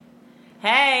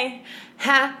Hey.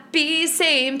 Happy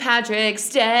St. Patrick's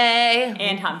Day.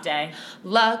 And Hump Day.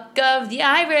 Luck of the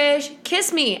Irish.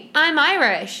 Kiss me, I'm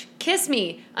Irish. Kiss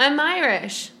me, I'm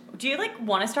Irish. Do you,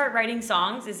 want to start writing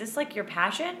songs? Is this, your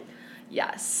passion?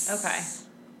 Yes.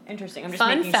 Okay. Interesting. I'm just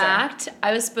Fun making fact, sure.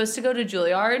 I was supposed to go to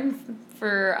Juilliard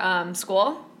for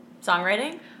school.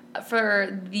 Songwriting?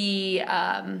 For the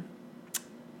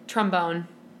trombone.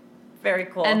 Very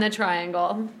cool. And the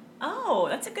triangle. Oh,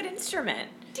 that's a good instrument.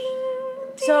 Ding,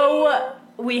 ding. So,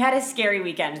 we had a scary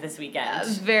weekend this weekend.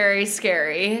 Very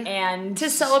scary. And to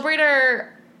celebrate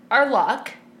our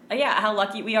luck. Yeah, how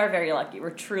lucky. We are very lucky.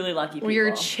 We're truly lucky people. We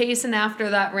were chasing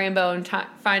after that rainbow and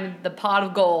finding the pot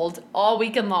of gold all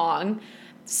weekend long.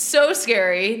 So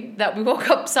scary that we woke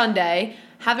up Sunday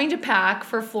having to pack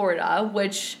for Florida,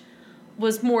 which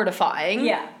was mortifying.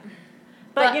 Yeah.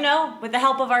 But with the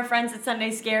help of our friends at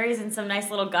Sunday Scaries and some nice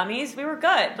little gummies, we were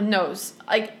good. No,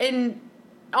 in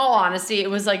all honesty, it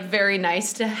was very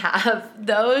nice to have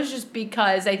those just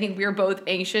because I think we were both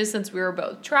anxious since we were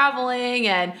both traveling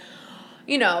and,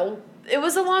 it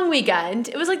was a long weekend.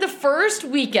 It was the first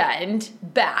weekend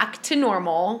back to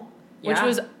normal, which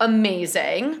was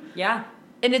amazing. Yeah.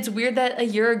 And it's weird that a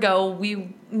year ago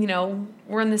we,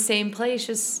 were in the same place,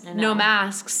 just no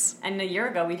masks. And a year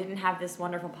ago we didn't have this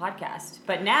wonderful podcast.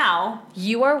 But now...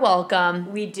 You are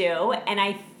welcome. We do. And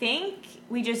I think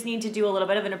we just need to do a little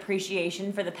bit of an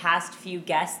appreciation for the past few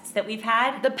guests that we've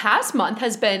had. The past month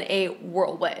has been a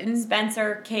whirlwind.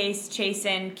 Spencer, Case,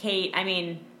 Chasen, Kate,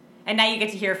 and now you get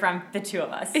to hear from the two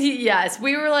of us. Yes,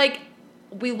 we were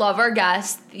we love our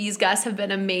guests. These guests have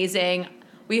been amazing.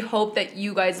 We hope that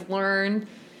you guys learned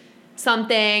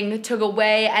something, took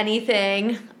away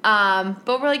anything. But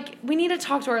we're we need to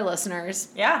talk to our listeners.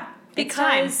 Yeah,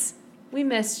 because we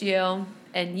missed you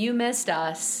and you missed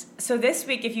us. So this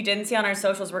week, if you didn't see on our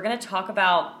socials, we're going to talk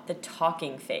about the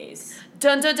talking phase.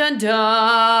 Dun dun dun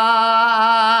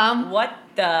dun. What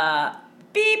the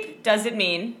beep does it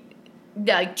mean?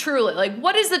 Yeah, truly.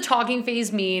 What does the talking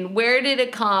phase mean? Where did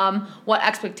it come? What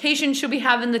expectations should we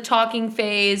have in the talking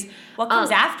phase? What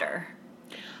comes after?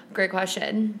 Great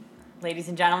question. Ladies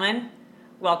and gentlemen,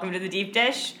 welcome to the Deep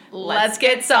Dish. Let's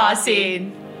get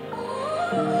saucy.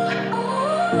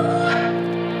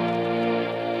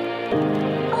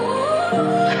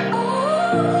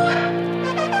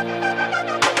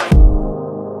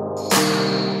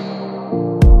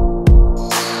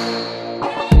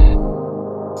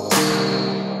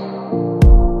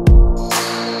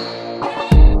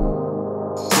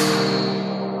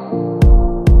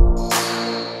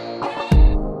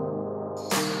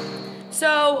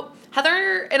 So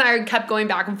Heather and I kept going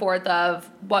back and forth of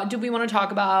what do we want to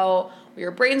talk about. We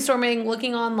were brainstorming,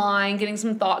 looking online, getting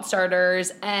some thought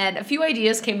starters, and a few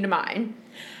ideas came to mind.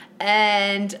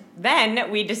 And then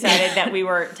we decided that we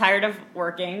were tired of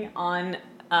working on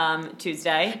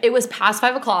Tuesday. It was past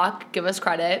 5 o'clock. Give us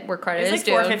credit where credit is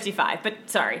due. It was 4:55, but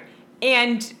sorry.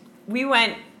 And we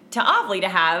went to Ovely to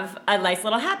have a nice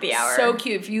little happy hour. So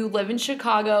cute. If you live in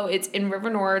Chicago, it's in River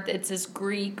North. It's this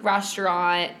Greek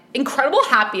restaurant. Incredible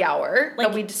happy hour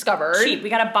that we discovered. Cheap. We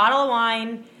got a bottle of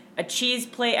wine, a cheese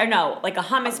plate, or no, a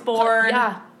hummus board.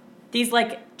 Yeah. These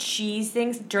cheese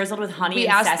things drizzled with honey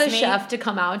and sesame. We asked the chef to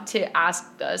come out to ask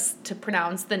us to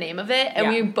pronounce the name of it, and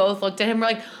we both looked at him.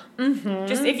 We're mm-hmm.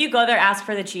 Just if you go there, ask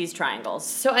for the cheese triangles.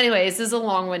 So anyways, this is a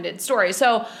long-winded story.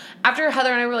 So after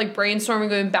Heather and I were brainstorming,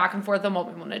 going back and forth on what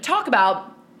we wanted to talk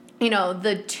about,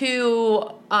 the two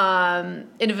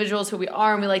individuals who we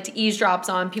are, and we like to eavesdrop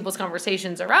on people's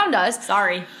conversations around us.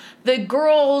 Sorry. The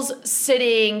girls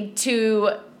sitting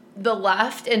to the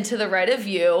left and to the right of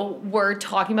you were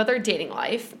talking about their dating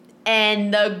life,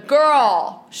 and the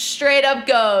girl straight up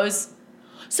goes,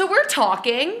 so we're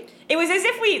talking. It was as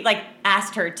if we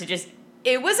asked her to just...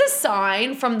 It was a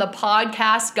sign from the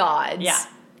podcast gods. Yeah.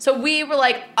 So we were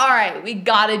all right, we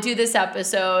gotta do this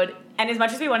episode. And as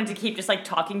much as we wanted to keep just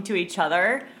talking to each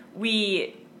other,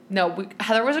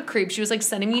 Heather was a creep. She was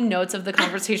sending me notes of the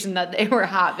conversation that they were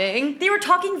having. They were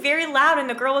talking very loud, and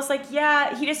the girl was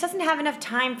yeah, he just doesn't have enough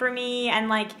time for me, and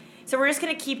so we're just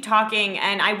going to keep talking.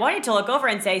 And I wanted to look over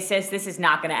and say, sis, this is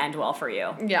not going to end well for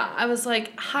you. Yeah, I was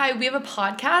hi, we have a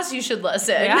podcast. You should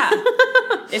listen. Yeah.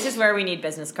 This is where we need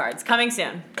business cards. Coming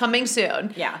soon. Coming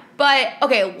soon. Yeah. But,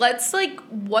 okay, let's,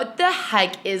 what the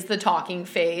heck is the talking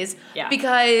phase? Yeah.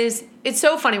 Because it's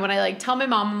so funny when I, tell my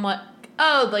mom, I'm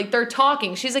they're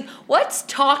talking. She's what's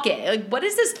talking? What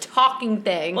is this talking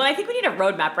thing? Well, I think we need a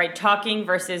roadmap, right? Talking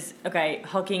versus,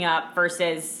 hooking up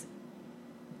versus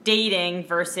dating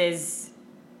versus...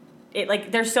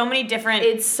 there's so many different...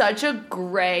 It's such a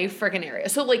gray freaking area.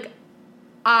 So,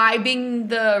 I, being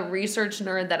the research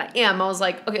nerd that I am, I was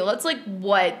like, okay, let's like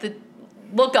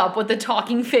look up what the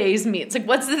talking phase means. Like,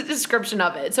 what's the description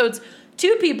of it? So it's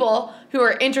two people who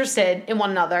are interested in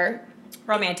one another.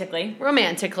 Romantically.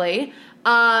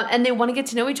 And they want to get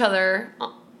to know each other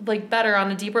like better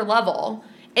on a deeper level,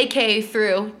 aka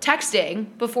through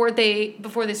texting before they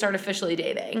start officially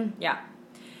dating. Yeah.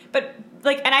 But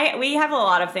like, we have a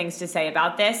lot of things to say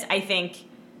about this. I think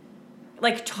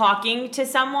like talking to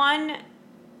someone,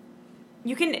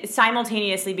 you can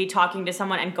simultaneously be talking to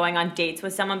someone and going on dates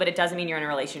with someone, but it doesn't mean you're in a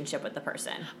relationship with the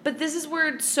person. But this is where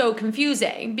it's so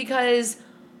confusing, because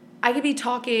I could be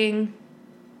talking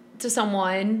to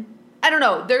someone, I don't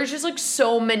know, there's just like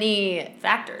so many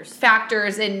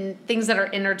factors and things that are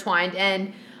intertwined.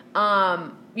 And,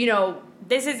 you know,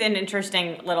 this is an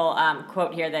interesting little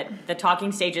quote here that the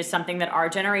talking stage is something that our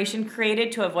generation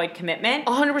created to avoid commitment.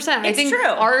 100%. I think true.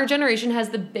 Our generation has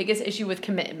the biggest issue with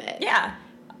commitment. Yeah,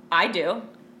 I do.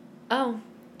 Oh.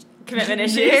 Commitment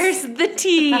issues. There's the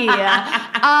tea.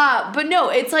 But no,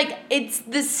 it's like, it's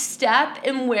the step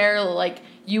in where like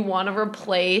you want to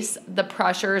replace the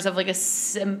pressures of like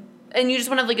and you just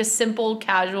want to have like a simple,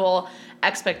 casual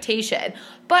expectation.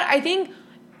 But I think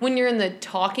when you're in the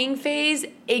talking phase,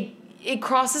 it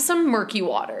crosses some murky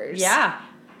waters. Yeah.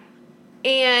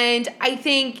 And I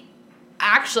think,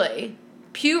 actually,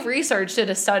 Pew Research did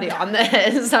a study on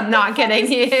this. I'm not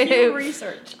kidding you. Pew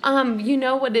Research. You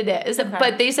know what it is. Okay.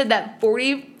 But they said that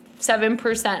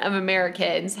 47% of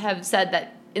Americans have said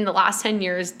that in the last 10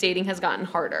 years, dating has gotten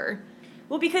harder.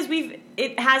 Well, because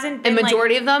it hasn't been a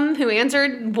majority of them who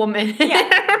answered, women. Yeah.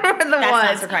 That's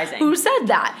not surprising. Who said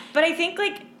that? But I think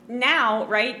like now,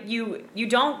 right, you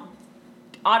don't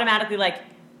automatically like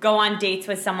go on dates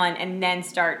with someone and then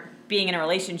start being in a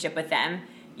relationship with them.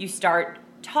 You start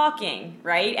talking,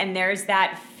 right? And there's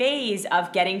that phase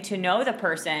of getting to know the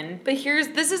person. But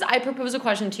I propose a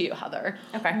question to you, Heather.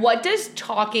 Okay. What does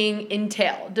talking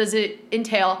entail? Does it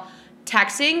entail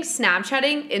texting,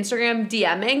 Snapchatting, Instagram,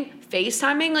 DMing,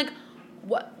 FaceTiming? Like,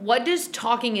 what does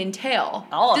talking entail?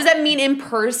 Does that mean in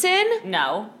person?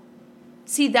 No.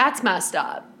 See, that's messed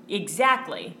up.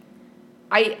 Exactly.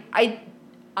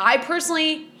 I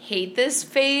personally hate this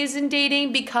phase in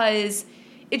dating because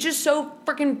it's just so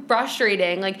freaking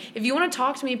frustrating. Like, if you want to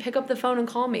talk to me, pick up the phone and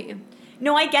call me.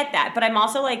 No, I get that. But I'm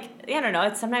also like, I don't know,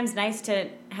 it's sometimes nice to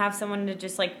have someone to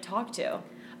just like talk to.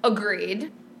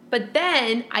 Agreed. But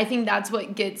then I think that's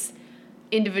what gets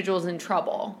individuals in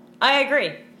trouble. I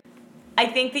agree. I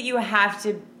think that you have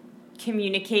to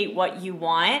communicate what you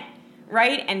want,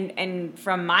 right? And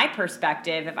from my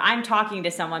perspective, if I'm talking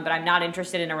to someone but I'm not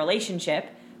interested in a relationship,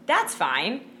 that's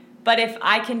fine. But if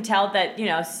I can tell that, you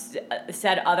know,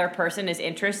 said other person is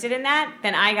interested in that,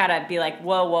 then I gotta be like,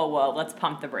 whoa, let's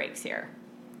pump the brakes here.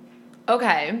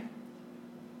 Okay.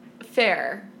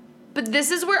 Fair. But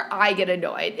this is where I get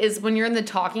annoyed, is when you're in the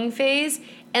talking phase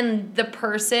and the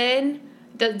person,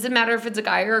 doesn't matter if it's a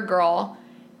guy or a girl,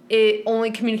 it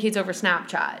only communicates over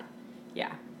Snapchat.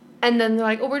 Yeah. And then they're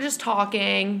like, oh, we're just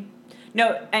talking.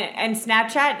 No, and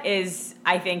Snapchat is,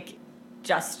 I think,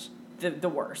 just the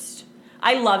worst.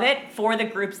 I love it for the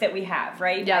groups that we have,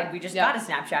 right? Yeah. Like we just got a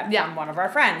Snapchat from one of our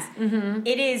friends. Mm-hmm.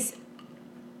 It is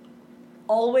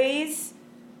always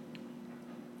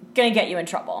gonna get you in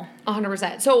trouble.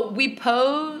 100%. So we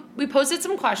posted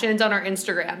some questions on our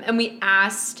Instagram, and we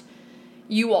asked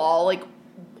you all, like,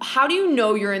 how do you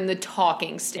know you're in the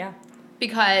talking stage? Yeah.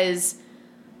 Because,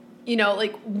 you know,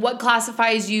 like, what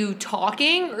classifies you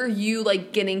talking or you,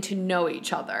 like, getting to know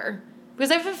each other?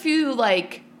 Because I have a few,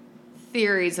 like,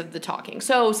 theories of the talking.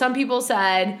 So some people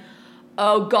said,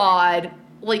 oh, God,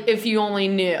 like, if you only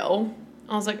knew.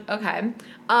 I was like, okay.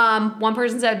 One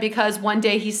person said because one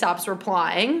day he stops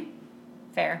replying.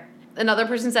 Fair. Another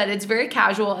person said it's very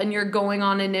casual and you're going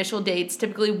on initial dates,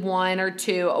 typically 1 or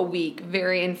 2 a week,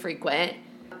 very infrequent.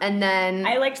 And then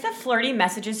I liked the flirty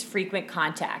messages, frequent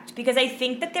contact, because I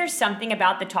think that there's something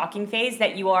about the talking phase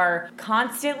that you are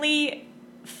constantly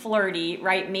flirty,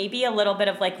 right? Maybe a little bit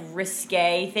of like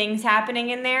risque things happening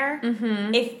in there.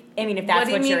 Mm-hmm. If that's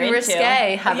what you're into.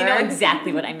 Risque, Heather? You know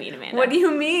exactly what I mean, Amanda. What do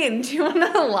you mean? Do you want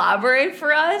to elaborate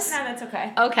for us? No, that's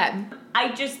okay. Okay.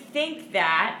 I just think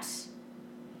that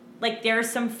like there's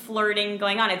some flirting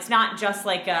going on. It's not just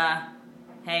like a,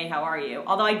 hey, how are you?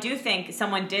 Although I do think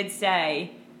someone did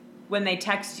say when they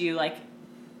text you, like,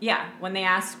 yeah, when they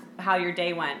ask how your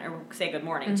day went or say good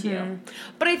morning to you.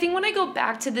 But I think when I go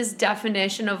back to this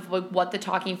definition of like what the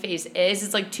talking phase is,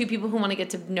 it's like two people who want to get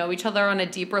to know each other on a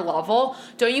deeper level.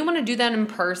 Don't you want to do that in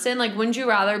person? Like, wouldn't you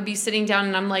rather be sitting down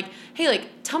and I'm like, hey, like,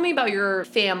 tell me about your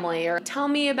family or tell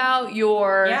me about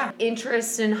your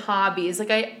interests and hobbies.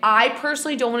 Like, I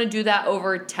personally don't want to do that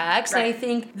over text. Right. And I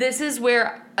think this is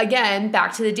where, again,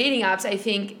 back to the dating apps, I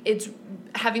think it's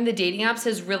having the dating apps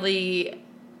has really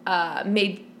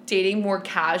made dating more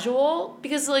casual,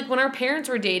 because like when our parents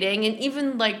were dating, and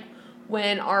even like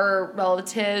when our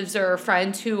relatives or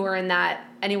friends who are in that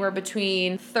anywhere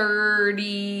between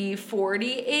 30,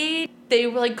 48, they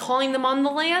were like calling them on the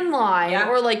landline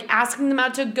or like asking them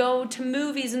out to go to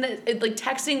movies, and like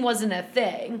texting wasn't a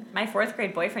thing. My 4th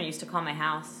grade boyfriend used to call my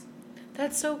house.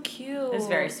 That's so cute. It's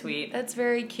very sweet. That's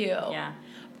very cute. Yeah.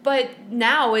 But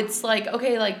now it's like,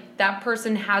 okay, like that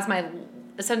person has my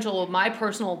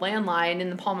personal landline in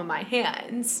the palm of my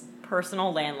hands.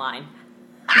 Personal landline.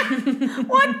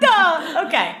 What the?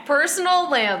 Okay. Personal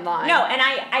landline. No, and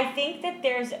I think that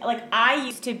there's, like, I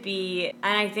used to be,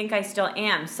 and I think I still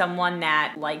am, someone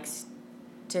that likes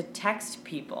to text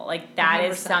people. Like, that 100%.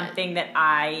 is something that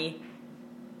I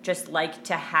just like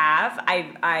to have.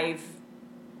 I've,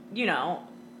 you know,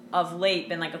 of late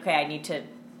been like, okay, I need to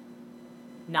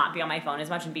not be on my phone as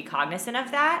much and be cognizant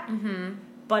of that. Mm-hmm.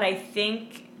 But I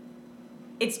think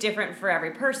it's different for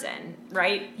every person,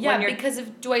 right? Yeah, because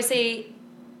do I say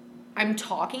I'm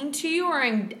talking to you, or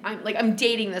I'm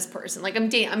dating this person? Like I'm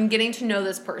getting to know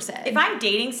this person. If I'm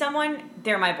dating someone,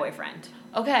 they're my boyfriend.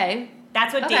 Okay.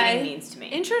 That's what dating means to me.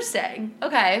 Interesting.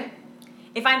 Okay.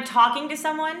 If I'm talking to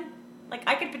someone, like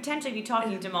I could potentially be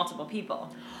talking to multiple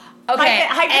people. Okay.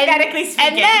 Hypothetically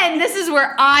speaking. And then this is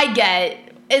where I get,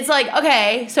 it's like,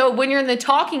 okay, so when you're in the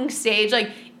talking stage, like,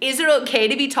 is it okay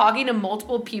to be talking to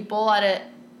multiple people at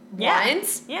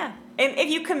once? Yeah. And if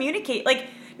you communicate, like,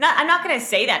 I'm not going to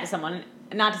say that to someone,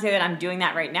 not to say that I'm doing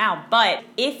that right now, but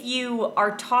if you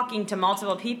are talking to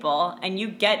multiple people and you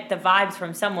get the vibes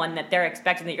from someone that they're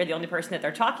expecting that you're the only person that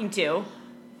they're talking to,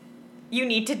 you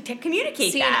need to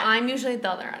communicate that. See, I'm usually at the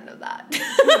other end of that.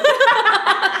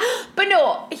 But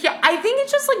no, yeah, I think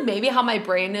it's just like maybe how my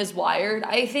brain is wired.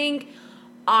 I think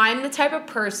I'm the type of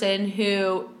person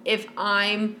who, if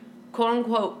I'm quote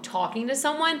unquote talking to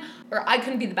someone, or I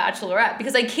couldn't be the Bachelorette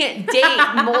because I can't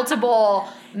date multiple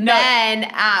men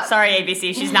at. Sorry,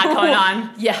 ABC, she's not going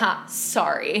on. Yeah,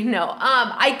 sorry. No,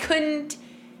 I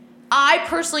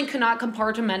personally could not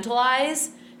compartmentalize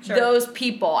those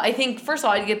people. I think, first of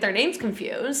all, I'd get their names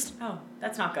confused. Oh,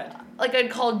 that's not good. Like, I'd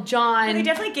call John. Well, they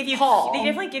definitely give you Paul. They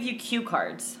definitely give you cue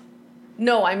cards.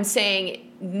 No, I'm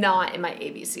saying not in my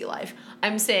ABC life.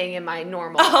 I'm saying in my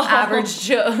normal, average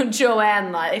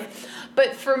Joanne life.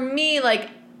 But for me, like,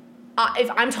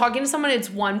 if I'm talking to someone, it's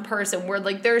one person. Where,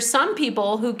 like, there's some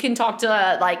people who can talk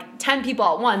to, like, 10 people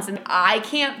at once, and I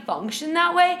can't function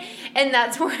that way. And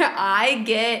that's where I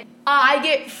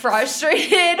get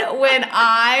frustrated when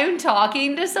I'm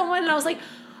talking to someone, and I was like,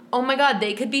 oh my God,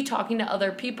 they could be talking to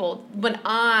other people when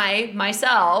I,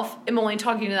 myself, am only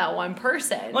talking to that one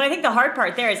person. Well, I think the hard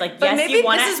part there is, like, but yes, maybe you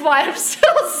want to... this is why I'm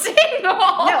still single. No,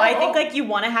 I think, like, you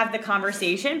want to have the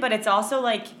conversation, but it's also,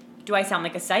 like, do I sound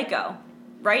like a psycho?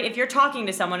 Right? If you're talking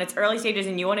to someone, it's early stages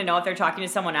and you want to know if they're talking to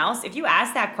someone else, if you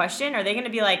ask that question, are they going to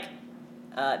be like,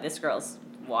 this girl's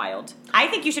wild? I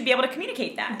think you should be able to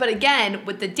communicate that. But again,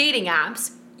 with the dating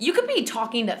apps, you could be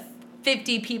talking to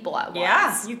 50 people at once.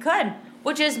 Yeah, you could.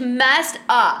 Which is messed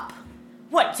up.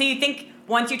 What? So you think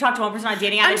once you talk to one person on a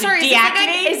dating app, I'm sorry,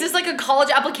 deactivate? is this like a college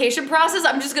application process?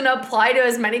 I'm just going to apply to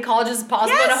as many colleges as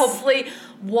possible and hopefully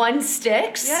one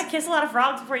sticks? You gotta kiss a lot of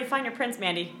frogs before you find your prince,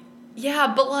 Mandy.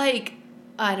 Yeah, but like,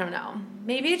 I don't know.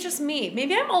 Maybe it's just me.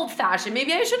 Maybe I'm old-fashioned.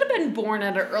 Maybe I should have been born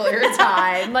at an earlier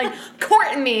time. Like,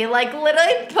 court me. Like,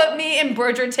 literally put me in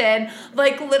Bridgerton.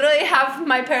 Like, literally have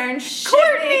my parents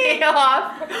ship me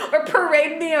off or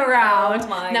parade me around. Oh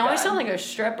my now God. I sound like a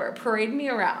stripper. Parade me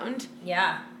around.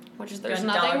 Yeah. Which is, there's Good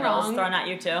nothing dollar wrong. bills thrown at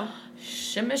you, too.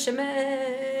 Shimmy,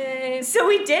 shimmy. So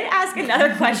we did ask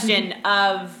another question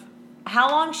of how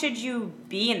long should you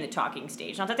be in the talking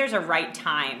stage? Not that there's a right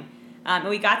time. And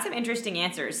we got some interesting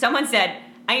answers. Someone said,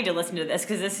 I need to listen to this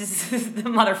because this is the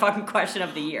motherfucking question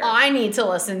of the year. I need to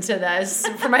listen to this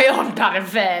for my own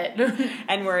benefit.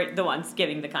 And we're the ones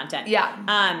giving the content.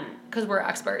 Yeah. Because we're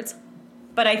experts.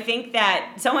 But I think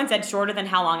that someone said shorter than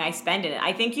how long I spend in it.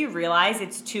 I think you realize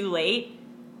it's too late.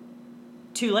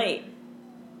 Too late.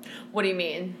 What do you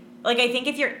mean? Like, I think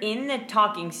if you're in the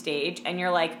talking stage and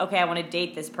you're like, okay, I want to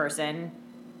date this person,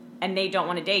 and they don't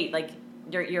want to date, like,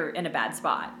 you're in a bad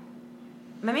spot.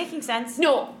 Am I making sense?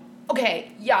 No,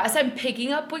 okay, yes, I'm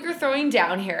picking up what you're throwing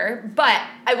down here, but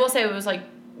I will say it was like,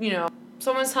 you know,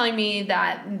 someone was telling me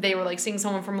that they were like seeing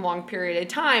someone from a long period of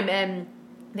time, and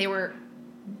they were,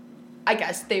 I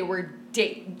guess they were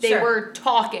were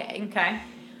talking. Okay.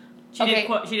 She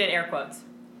did air quotes.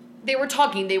 They were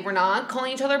talking. They were not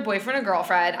calling each other boyfriend or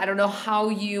girlfriend. I don't know how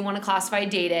you want to classify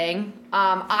dating.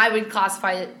 I would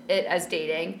classify it as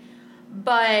dating.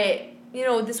 But, you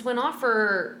know, this went on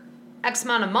for X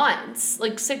amount of months,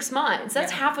 like 6 months.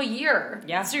 That's half a year.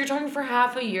 Yeah. So you're talking for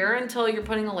half a year until you're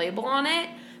putting a label on it.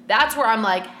 That's where I'm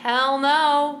like, hell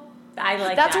no.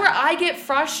 That's where I get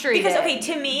frustrated. Because, okay,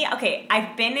 to me,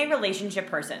 I've been a relationship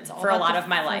person for a lot of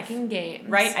my life. Games.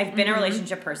 Right? I've been a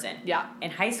relationship person. Yeah.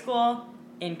 In high school,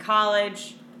 in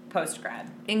college, post-grad.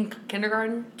 In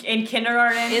kindergarten. In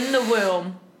kindergarten. In the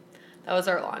womb. That was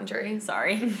our laundry.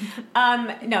 Sorry.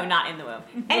 No, not in the womb.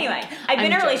 Anyway, I've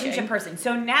been a relationship person.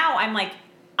 So now I'm like,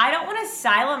 I don't want to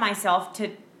silo myself to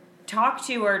talk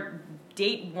to or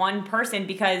date one person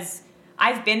because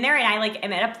I've been there and I like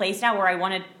am at a place now where I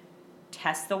want to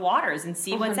test the waters and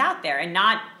see what's out there and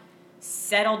not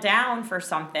settle down for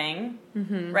something,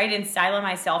 right? And silo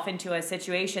myself into a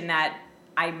situation that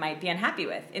I might be unhappy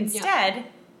with. Instead,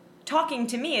 talking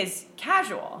to me is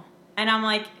casual. And I'm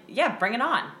like, yeah, bring it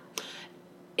on.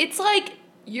 It's like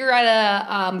you're at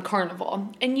a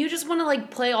carnival and you just want to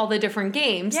like play all the different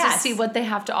games to see what they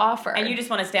have to offer. And you just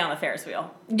want to stay on the Ferris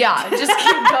wheel. Yeah, just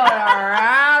keep going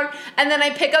around. And then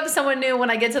I pick up someone new when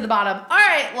I get to the bottom. All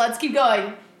right, let's keep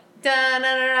going.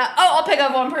 Da-na-na-na. Oh, I'll pick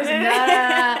up one person.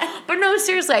 Da-na-na. But no,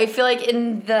 seriously, I feel like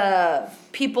in the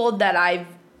people that I've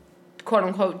quote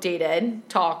unquote dated,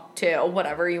 talked to,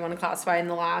 whatever you want to classify in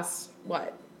the last,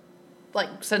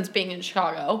 since being in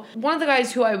Chicago, one of the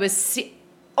guys who I was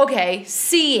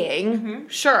seeing,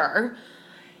 sure,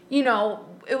 you know,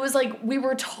 it was like we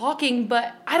were talking,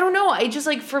 but I don't know. I just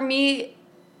like, for me,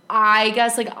 I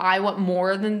guess like I want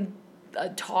more than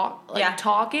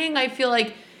talking. I feel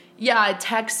like,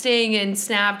 texting and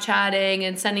Snapchatting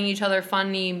and sending each other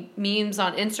funny memes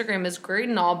on Instagram is great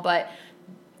and all, but,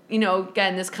 you know,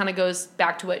 again, this kind of goes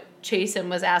back to what Chasen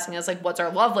was asking us, like, what's our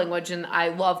love language? And I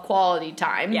love quality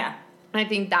time. Yeah. And I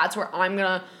think that's where I'm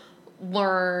going to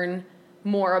learn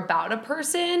more about a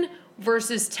person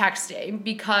versus texting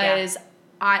because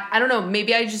I don't know,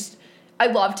 maybe I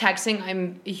love texting.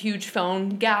 I'm a huge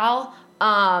phone gal.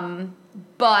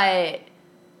 But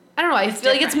I don't know. I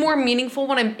feel like it's more meaningful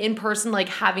when I'm in person, like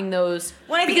having those.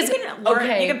 Well, I think you can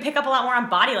learn. You can pick up a lot more on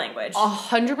body language.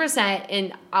 100%.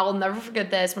 And I'll never forget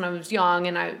this when I was young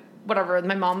and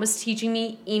my mom was teaching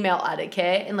me email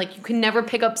etiquette, and like you can never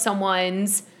pick up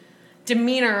someone's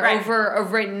demeanor over a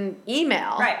written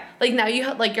email. Right. Like now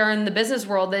you're in the business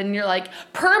world and you're like,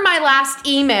 per my last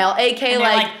email, aka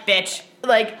like bitch.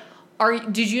 Like,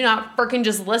 did you not freaking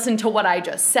just listen to what I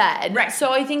just said? Right.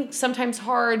 So I think sometimes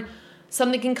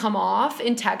something can come off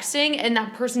in texting and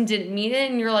that person didn't mean it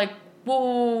and you're like,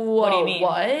 whoa, what do you mean?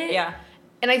 What? Yeah.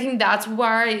 And I think that's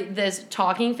why this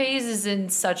talking phase is in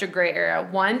such a gray area.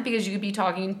 One, because you could be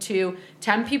talking to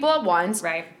 10 people at once.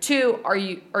 Right. Two,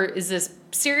 is this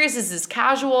serious? Is this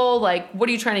casual? Like, what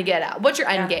are you trying to get at? What's your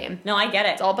end game? No, I get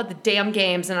it. It's all about the damn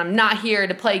games, and I'm not here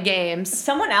to play games.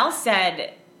 Someone else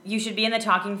said you should be in the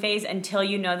talking phase until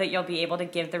you know that you'll be able to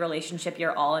give the relationship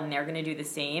your all, and they're going to do the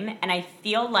same. And I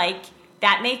feel like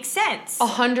that makes sense.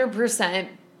 100%.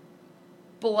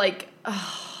 But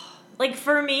like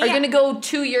for me, are you going to go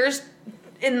 2 years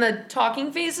in the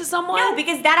talking phase of someone? No,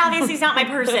 because that obviously is not my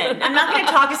person. I'm not going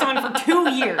to talk to someone for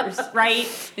 2 years, right?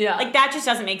 Yeah. Like, that just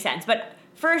doesn't make sense. But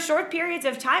for short periods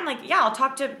of time, like, yeah, I'll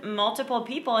talk to multiple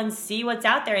people and see what's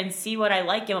out there and see what I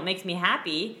like and what makes me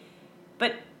happy.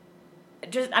 But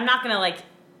I'm not going to, like,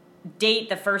 date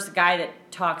the first guy that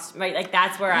talks, right? Like,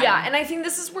 that's where Yeah, and I think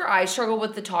this is where I struggle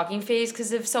with the talking phase,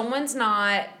 because if someone's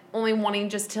not only wanting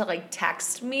just to, like,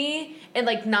 text me and,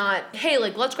 like, not, hey,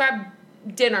 like, let's grab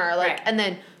dinner, like, and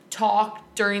then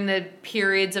talk during the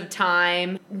periods of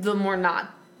time, then we're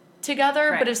not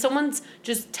together. Right. But if someone's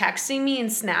just texting me and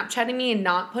Snapchatting me and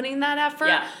not putting that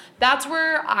effort, that's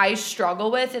where I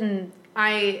struggle with. And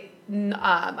I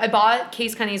bought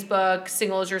Case Kenny's book,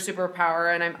 Single is Your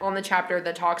Superpower, and I'm on the chapter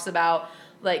that talks about,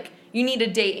 like, you need a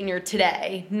date in your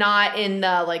today, not in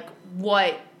the, like,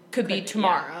 what could be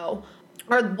tomorrow,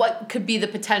 or what could be the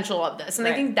potential of this. And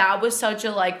I think that was such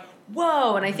a, like,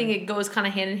 whoa, and I think it goes kind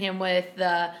of hand in hand with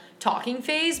the talking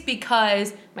phase,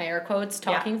 because, my air quotes,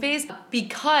 talking phase,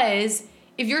 because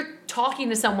if you're talking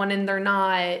to someone and they're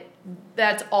not,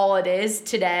 that's all it is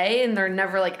today, and they're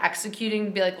never, like, executing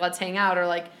to be like, let's hang out, or,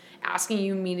 like, asking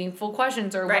you meaningful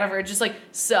questions or whatever, it's just like,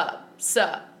 sup,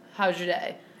 how's your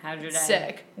day? How's your day?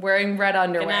 Sick. Wearing red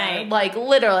underwear. Good night. Like,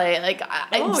 literally, like,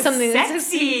 something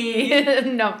sexy. that's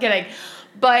no, I'm kidding.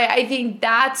 But I think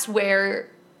that's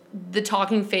where the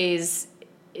talking phase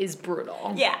is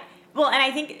brutal. Yeah. Well, and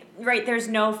I think, right, there's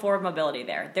no forward mobility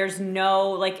there. There's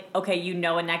no, like, okay,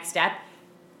 a next step.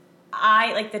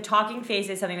 The talking phase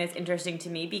is something that's interesting to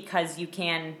me because you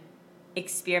can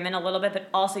experiment a little bit, but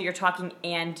also you're talking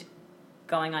and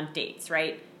going on dates,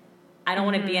 right? I don't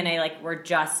want to be in a, we're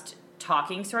just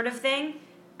talking sort of thing.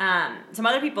 Some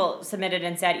other people submitted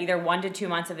and said either 1 to 2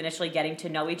 months of initially getting to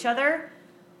know each other,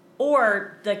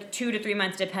 or 2 to 3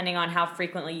 months depending on how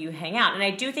frequently you hang out. And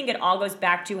I do think it all goes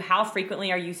back to how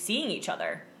frequently are you seeing each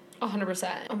other.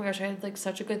 100%. Oh my gosh, I had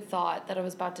such a good thought that I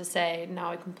was about to say.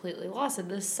 Now I completely lost it.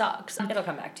 This sucks. It'll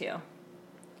come back to you.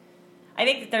 I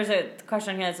think that there's a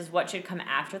question here that says what should come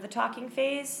after the talking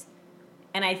phase.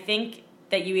 And I think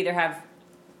that you have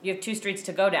 2 streets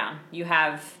to go down. You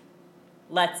have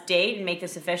let's date and make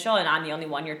this official and I'm the only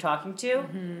one you're talking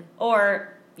to.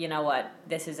 Or, you know what,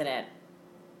 this isn't it.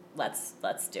 Let's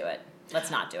do it.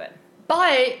 Let's not do it.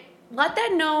 But let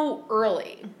that know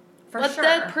early. Let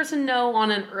that person know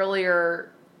on an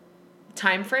earlier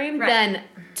time frame than,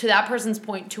 to that person's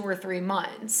point, 2 or 3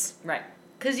 months. Right.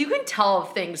 Because you can tell if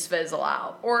things fizzle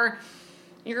out. Or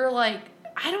you're like,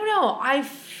 I don't know. I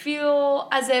feel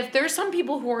as if there's some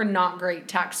people who are not great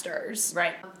texters.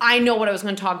 Right. I know what I was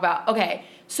going to talk about. Okay,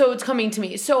 so it's coming to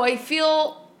me. So I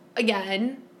feel,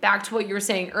 again, back to what you were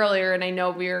saying earlier, and I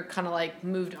know we're kind of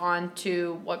moved on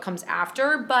to what comes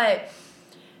after, but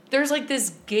there's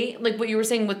this gate, what you were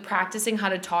saying with practicing how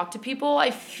to talk to people.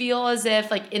 I feel as if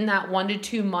in that 1 to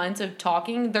 2 months of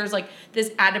talking, there's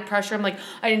this added pressure. I'm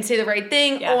I didn't say the right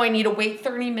thing. Yeah. Oh, I need to wait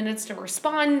 30 minutes to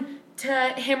respond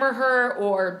to him or her,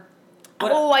 or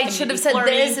I should have said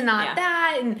this and not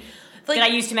that, and did I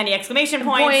use too many exclamation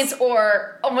points?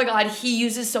 Or oh my god, he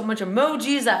uses so much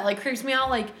emojis that creeps me out.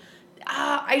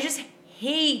 I just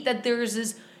hate that there's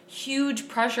this huge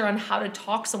pressure on how to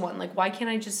talk to someone. Why can't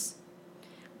I just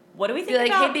what do we think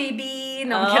about? Hey baby,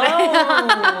 no,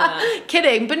 I'm kidding.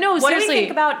 Kidding, but no, seriously. What do we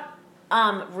think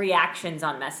about reactions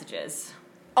on messages?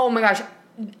 Oh my gosh.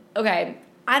 Okay,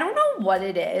 I don't know what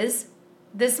it is.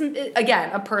 This,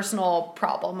 again, a personal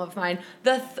problem of mine.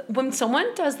 When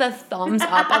someone does the thumbs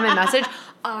up on my message,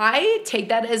 I take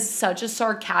that as such a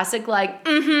sarcastic, where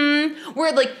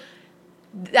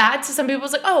that to some people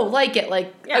is oh, like it,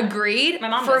 agreed. My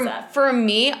mom does that. For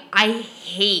me, I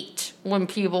hate when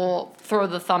people throw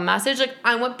the thumb message.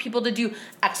 I want people to do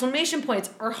exclamation points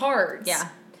or hearts. Yeah.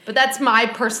 But that's my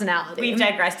personality. We've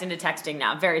digressed into texting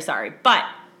now. Very sorry. But,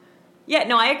 yeah,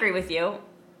 no, I agree with you.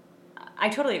 I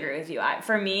totally agree with you.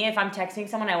 For me, if I'm texting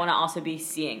someone, I want to also be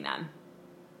seeing them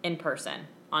in person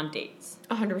on dates.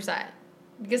 100%.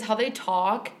 Because how they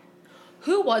talk,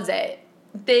 who was it?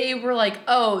 They were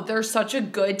oh, they're such a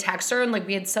good texter, and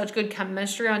we had such good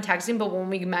chemistry on texting, but when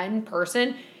we met in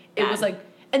person, it was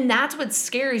and that's what's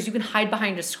scary is you can hide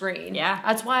behind a screen. Yeah.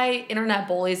 That's why internet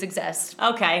bullies exist.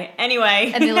 Okay,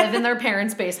 anyway. And they live in their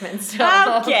parents' basements.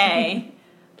 So. Okay.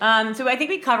 So I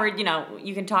think we covered,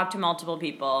 you can talk to multiple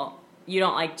people. You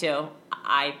don't like to.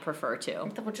 I prefer to.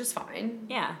 Which is fine.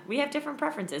 Yeah. We have different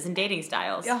preferences and dating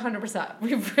styles. 100%.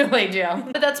 We really do.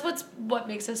 But that's what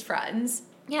makes us friends.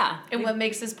 Yeah. And what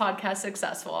makes this podcast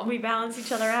successful. We balance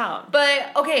each other out.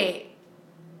 But, okay,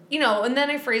 and then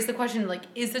I phrased the question,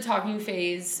 is the talking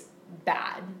phase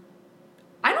bad?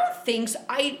 I don't think so.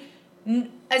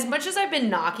 As much as I've been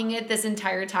knocking it this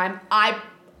entire time, I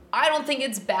don't think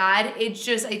it's bad. It's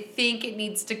just, I think it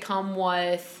needs to come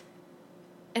with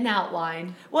an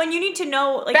outline. Well, and you need to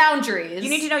know boundaries. You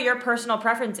need to know your personal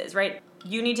preferences, right?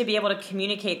 You need to be able to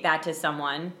communicate that to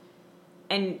someone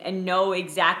and know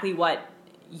exactly what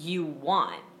you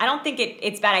want. I don't think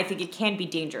it's bad. I think it can be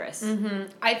dangerous. Mm-hmm.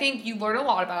 I think you learn a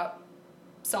lot about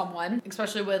someone,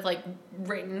 especially with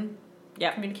written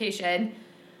communication.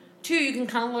 2, you can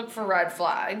kind of look for red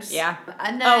flags. Yeah.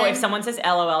 And then, if someone says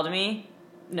LOL to me,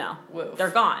 no. Woof. They're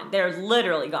gone. They're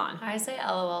literally gone. I say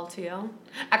LOL to you.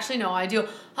 Actually, no, I do.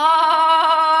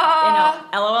 Ah!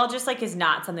 LOL just is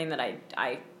not something that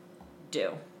I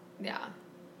do. Yeah.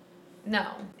 No.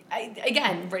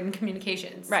 Again, written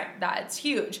communications. Right. That's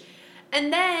huge.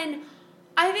 And then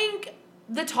I think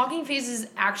the talking phase is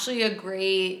actually a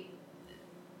great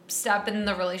step in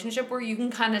the relationship where you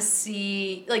can kind of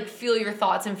see, feel your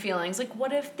thoughts and feelings.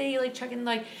 What if they, check in,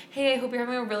 hey, I hope you're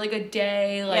having a really good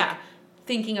day,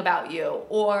 thinking about you.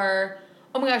 Or,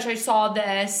 oh my gosh, I saw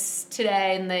this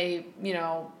today, and they,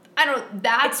 I don't,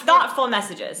 that's... It's thoughtful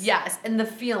messages. Yes, and the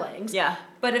feelings. Yeah.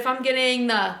 But if I'm getting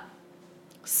the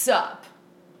sup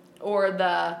or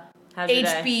the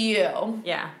HBU.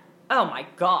 Yeah. Oh my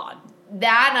God.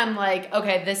 That I'm like,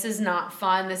 okay, this is not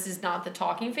fun. This is not the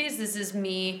talking phase. This is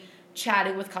me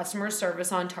chatting with customer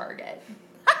service on Target.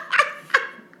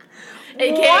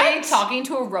 AKA talking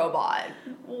to a robot.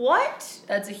 What?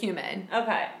 That's a human.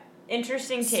 Okay.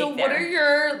 Interesting take So there. what are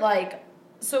your,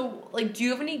 do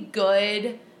you have any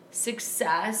good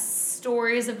success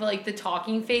stories of, like, the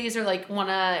talking phase, or, like, want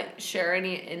to share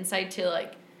any insight to,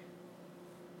 like,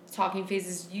 talking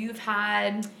phases you've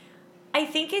had? I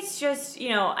think it's just,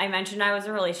 I mentioned I was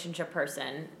a relationship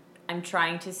person. I'm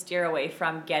trying to steer away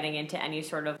from getting into any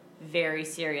sort of very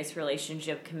serious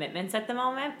relationship commitments at the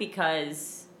moment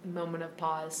because... Moment of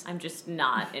pause. I'm just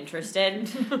not interested.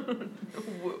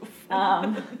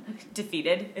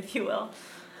 Defeated, if you will.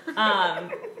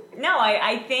 No,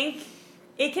 I think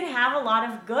it can have a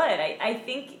lot of good. I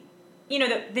think,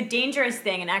 the dangerous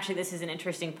thing, and actually this is an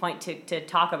interesting point to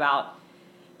talk about,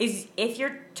 is if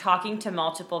you're talking to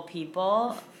multiple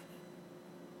people,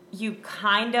 you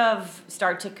kind of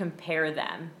start to compare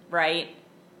them, right?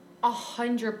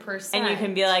 100%. And you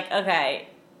can be like, okay...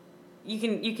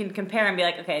 You can compare and be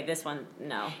like, okay, this one,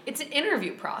 no. It's an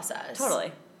interview process.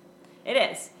 Totally. It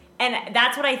is. And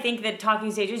that's what I think that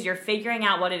talking stage is. You're figuring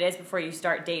out what it is before you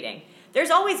start dating.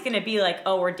 There's always going to be like,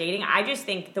 oh, we're dating. I just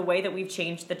think the way that we've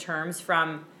changed the terms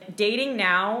from dating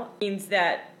now means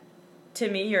that, to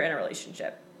me, you're in a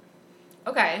relationship.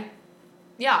 Okay.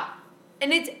 Yeah.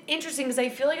 And it's interesting because I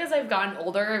feel like as I've gotten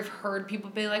older, I've heard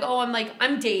people be like, oh,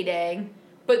 I'm dating,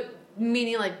 but...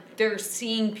 meaning, like, they're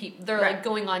seeing people, they're, right. like,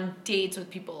 going on dates with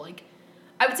people. Like,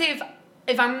 I would say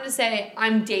if I'm going to say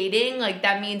I'm dating, like,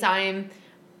 that means I'm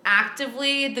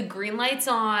actively, the green light's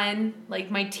on, like,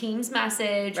 my Teams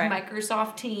message, right.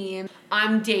 Microsoft Teams,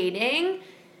 I'm dating.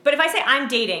 But if I say I'm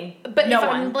dating, but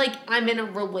if I'm in a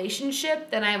relationship,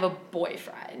 then I have a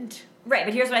boyfriend. Right,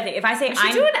 but here's what I think. If I say we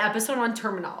should do an episode on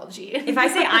terminology. If I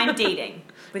say I'm dating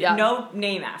with no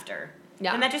name after...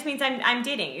 Yeah. And that just means I'm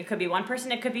dating. It could be one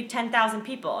person. It could be 10,000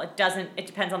 people. It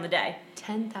depends on the day.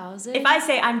 10,000? If I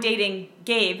say I'm dating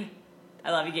Gabe, I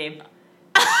love you, Gabe,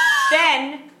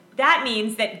 then that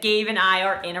means that Gabe and I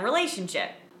are in a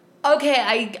relationship.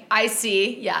 Okay, I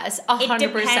see. Yes, 100% It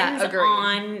depends agree.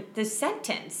 on the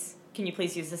sentence. Can you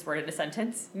please use this word in a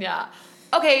sentence? Yeah.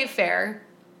 Okay, fair.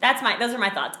 Those are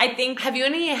my thoughts. I think... Have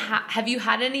you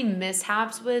had any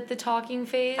mishaps with the talking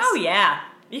phase? Oh, yeah.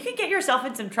 You can get yourself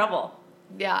in some trouble.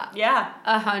 Yeah. Yeah.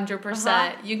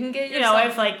 100%. You can get yourself...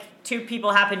 if, like, two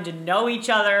people happen to know each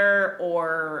other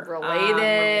or...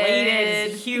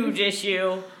 Related. Huge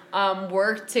issue.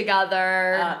 Work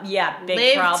together. Big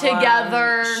live problem.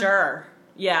 together. Sure.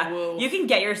 Yeah. Whoa. You can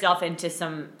get yourself into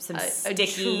some sticky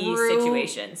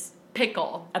situations.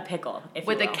 Pickle. A pickle, if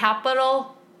with you will. A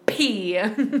capital P.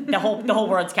 The whole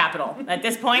word's capital. At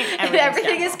this point,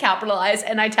 everything is capitalized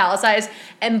and italicized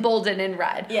and bolded in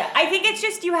red. Yeah, I think it's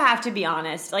just you have to be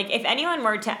honest. Like, if anyone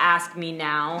were to ask me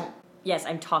now, yes,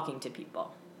 I'm talking to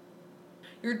people.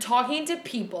 You're talking to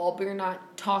people, but you're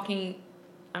not talking...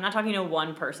 I'm not talking to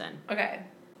one person. Okay.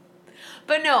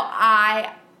 But no,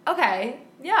 okay,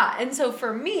 yeah. And so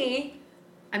for me,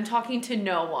 I'm talking to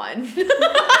no one.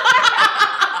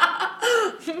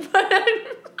 But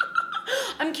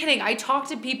I'm kidding. I talk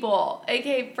to people,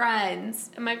 aka friends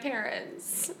and my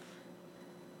parents.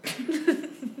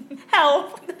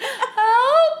 Help.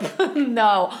 Help.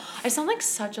 No. I sound like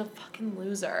such a fucking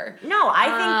loser. No,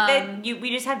 I think that we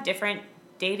just have different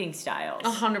dating styles.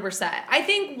 100%. I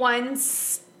think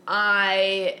once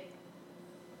I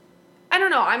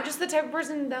don't know, I'm just the type of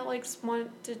person that likes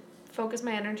want to focus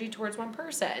my energy towards one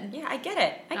person. Yeah, I get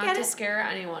it. Not to scare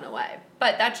anyone away.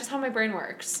 But that's just how my brain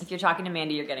works. If you're talking to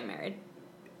Mandy, you're getting married.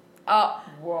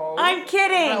 Whoa. I'm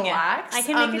kidding. Relax. I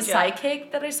can make a the joke.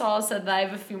 psychic that I saw said that I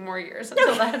have a few more years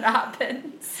until that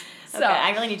happens. So okay,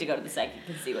 I really need to go to the psychic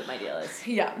and see what my deal is.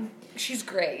 Yeah, she's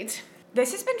great.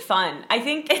 This has been fun. I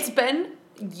think it's been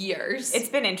years. It's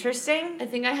been interesting. I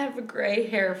think I have a gray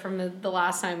hair from the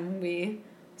last time we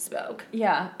spoke.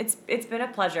 Yeah, it's been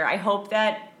a pleasure. I hope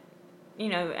that,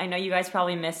 I know you guys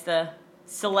probably miss the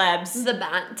celebs. The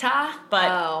banta.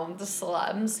 But the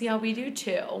celebs. Yeah, we do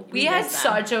too. We had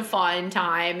such a fun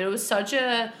time. It was such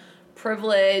a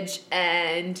privilege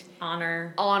and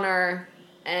honor.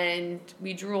 And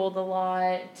we drooled a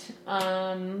lot.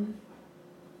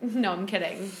 No, I'm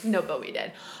kidding. No, but we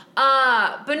did.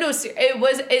 But no,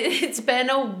 it's been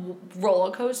a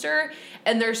roller coaster,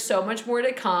 and there's so much more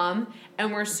to come,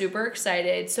 and we're super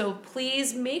excited. So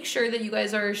please make sure that you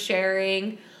guys are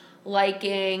sharing,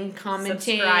 liking,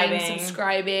 commenting,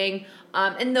 subscribing.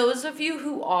 And those of you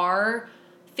who are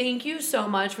thank you so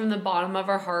much from the bottom of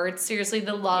our hearts. Seriously,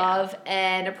 the love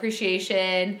and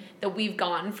appreciation that we've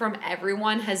gotten from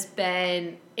everyone has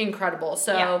been incredible.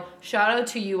 So shout out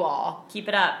to you all. Keep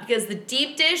it up. Because the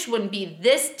deep dish wouldn't be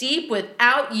this deep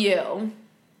without you.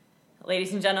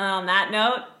 Ladies and gentlemen, on that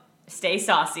note, stay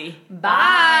saucy.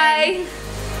 Bye.